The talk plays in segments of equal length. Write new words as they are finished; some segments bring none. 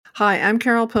Hi, I'm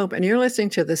Carol Pope, and you're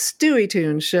listening to the Stewie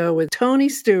Tunes Show with Tony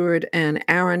Stewart and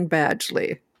Aaron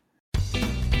Badgley.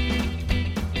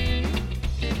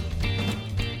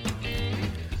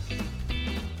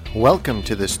 Welcome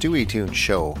to the Stewie Tunes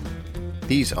Show.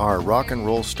 These are rock and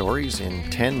roll stories in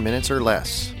 10 minutes or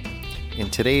less. In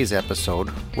today's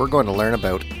episode, we're going to learn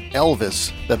about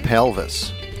Elvis the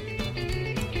Pelvis.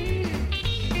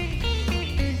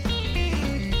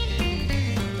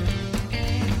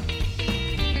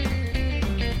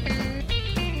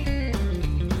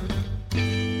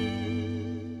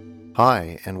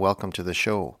 Hi, and welcome to the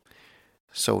show.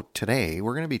 So today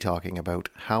we're going to be talking about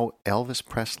how Elvis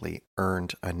Presley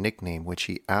earned a nickname which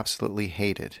he absolutely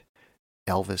hated,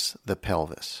 Elvis the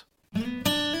Pelvis.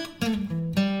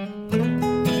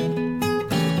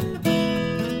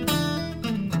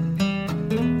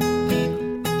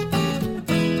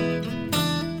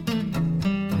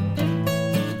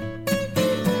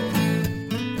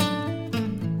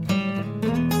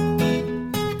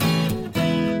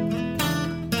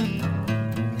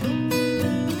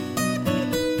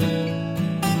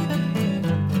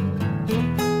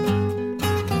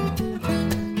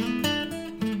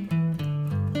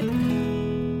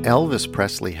 Elvis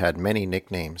Presley had many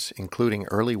nicknames, including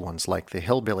early ones like the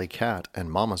Hillbilly Cat and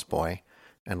Mama's Boy,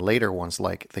 and later ones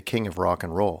like the King of Rock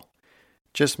and Roll.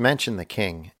 Just mention the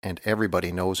King, and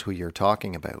everybody knows who you're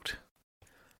talking about.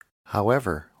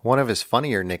 However, one of his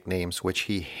funnier nicknames which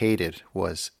he hated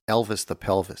was Elvis the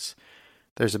Pelvis.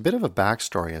 There's a bit of a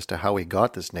backstory as to how he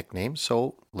got this nickname,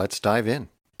 so let's dive in.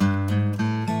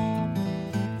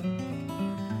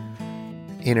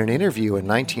 In an interview in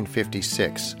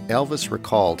 1956, Elvis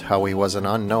recalled how he was an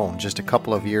unknown just a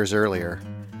couple of years earlier.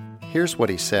 Here's what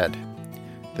he said.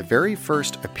 The very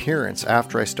first appearance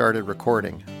after I started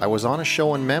recording, I was on a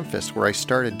show in Memphis where I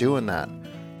started doing that.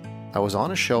 I was on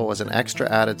a show as an extra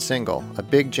added single, a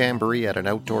big jamboree at an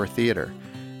outdoor theater,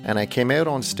 and I came out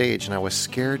on stage and I was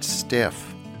scared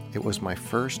stiff. It was my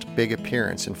first big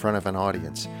appearance in front of an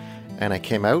audience. And I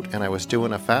came out and I was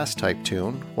doing a fast type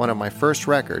tune, one of my first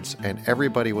records, and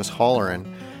everybody was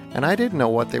hollering, and I didn't know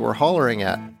what they were hollering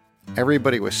at.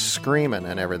 Everybody was screaming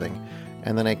and everything.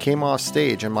 And then I came off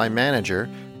stage and my manager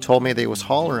told me they was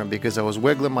hollering because I was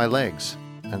wiggling my legs.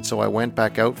 And so I went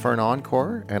back out for an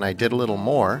encore and I did a little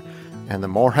more, and the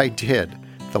more I did,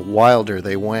 the wilder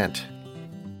they went.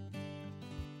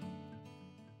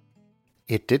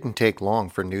 It didn't take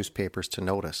long for newspapers to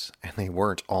notice, and they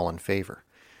weren't all in favor.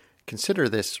 Consider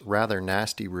this rather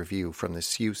nasty review from the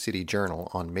Sioux City Journal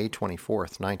on May 24,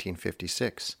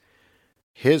 1956.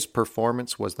 His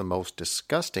performance was the most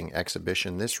disgusting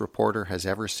exhibition this reporter has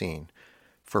ever seen,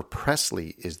 for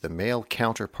Presley is the male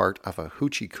counterpart of a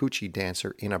hoochie-coochie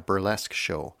dancer in a burlesque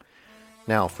show.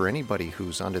 Now, for anybody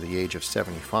who's under the age of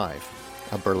 75,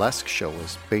 a burlesque show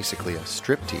is basically a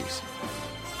striptease.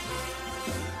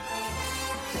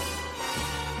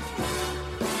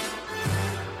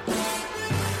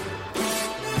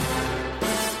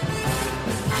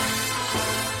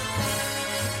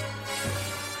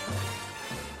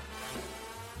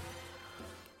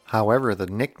 However, the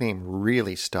nickname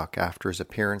really stuck after his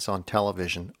appearance on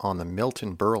television on the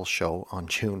Milton Berle Show on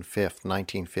June 5,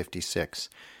 1956.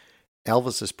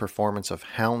 Elvis's performance of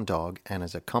Hound Dog and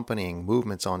his accompanying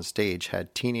movements on stage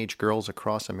had teenage girls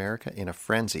across America in a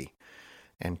frenzy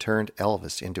and turned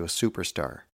Elvis into a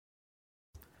superstar.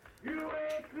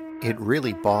 It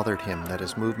really bothered him that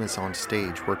his movements on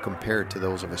stage were compared to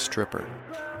those of a stripper,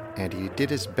 and he did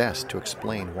his best to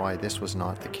explain why this was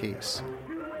not the case.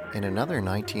 In another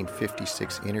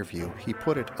 1956 interview, he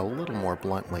put it a little more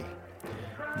bluntly.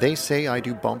 They say I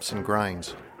do bumps and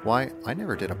grinds. Why, I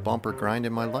never did a bump or grind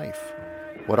in my life.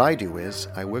 What I do is,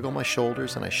 I wiggle my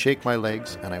shoulders and I shake my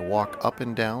legs and I walk up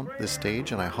and down the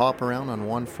stage and I hop around on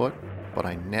one foot, but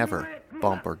I never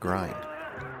bump or grind.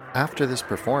 After this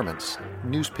performance,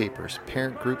 newspapers,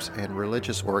 parent groups, and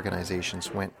religious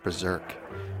organizations went berserk.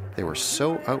 They were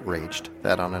so outraged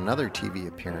that on another TV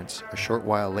appearance, a short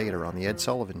while later on The Ed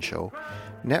Sullivan Show,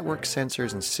 network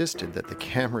censors insisted that the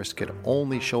cameras could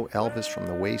only show Elvis from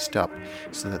the waist up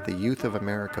so that the youth of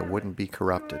America wouldn't be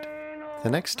corrupted. The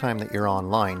next time that you're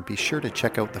online, be sure to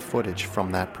check out the footage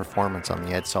from that performance on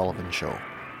The Ed Sullivan Show.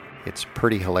 It's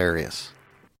pretty hilarious.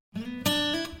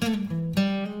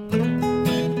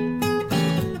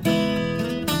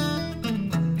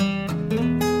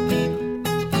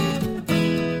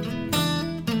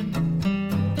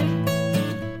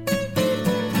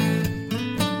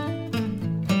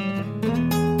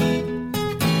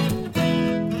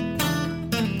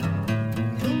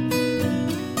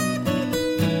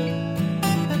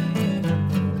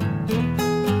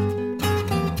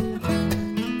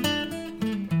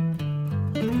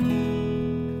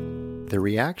 The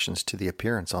reactions to the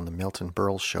appearance on the Milton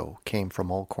Berle show came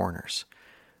from all corners.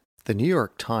 The New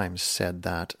York Times said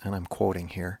that, and I'm quoting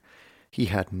here, he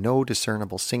had no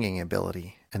discernible singing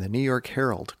ability, and the New York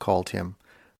Herald called him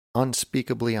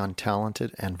unspeakably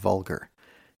untalented and vulgar.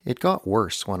 It got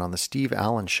worse when on the Steve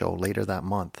Allen show later that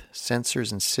month,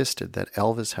 censors insisted that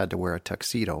Elvis had to wear a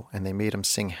tuxedo and they made him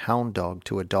sing Hound Dog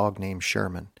to a dog named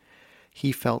Sherman.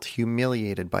 He felt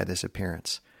humiliated by this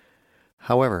appearance.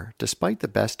 However, despite the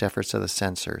best efforts of the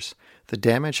censors, the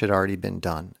damage had already been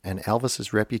done, and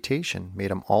Elvis's reputation made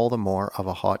him all the more of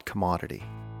a hot commodity.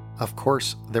 Of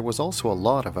course, there was also a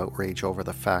lot of outrage over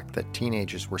the fact that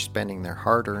teenagers were spending their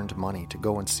hard-earned money to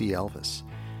go and see Elvis.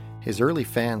 His early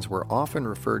fans were often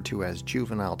referred to as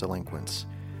juvenile delinquents.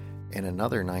 In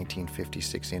another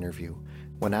 1956 interview,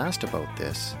 when asked about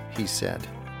this, he said,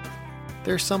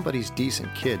 "They're somebody's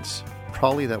decent kids,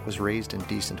 probably that was raised in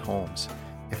decent homes.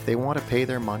 If they want to pay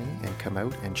their money and come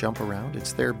out and jump around,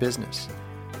 it's their business.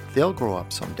 They'll grow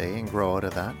up someday and grow out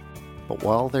of that. But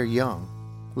while they're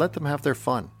young, let them have their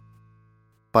fun."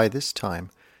 By this time,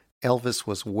 Elvis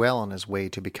was well on his way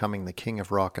to becoming the king of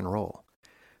rock and roll.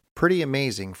 Pretty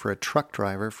amazing for a truck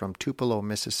driver from Tupelo,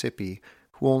 Mississippi,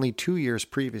 who only 2 years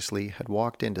previously had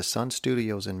walked into Sun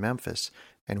Studios in Memphis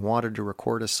and wanted to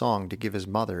record a song to give his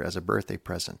mother as a birthday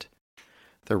present.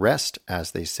 The rest,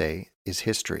 as they say, is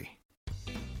history.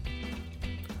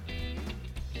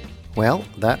 Well,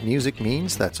 that music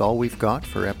means that's all we've got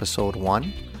for episode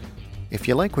 1. If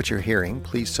you like what you're hearing,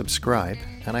 please subscribe,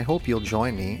 and I hope you'll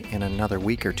join me in another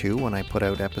week or two when I put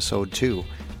out episode 2.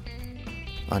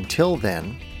 Until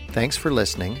then, thanks for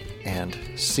listening, and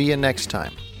see you next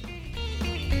time.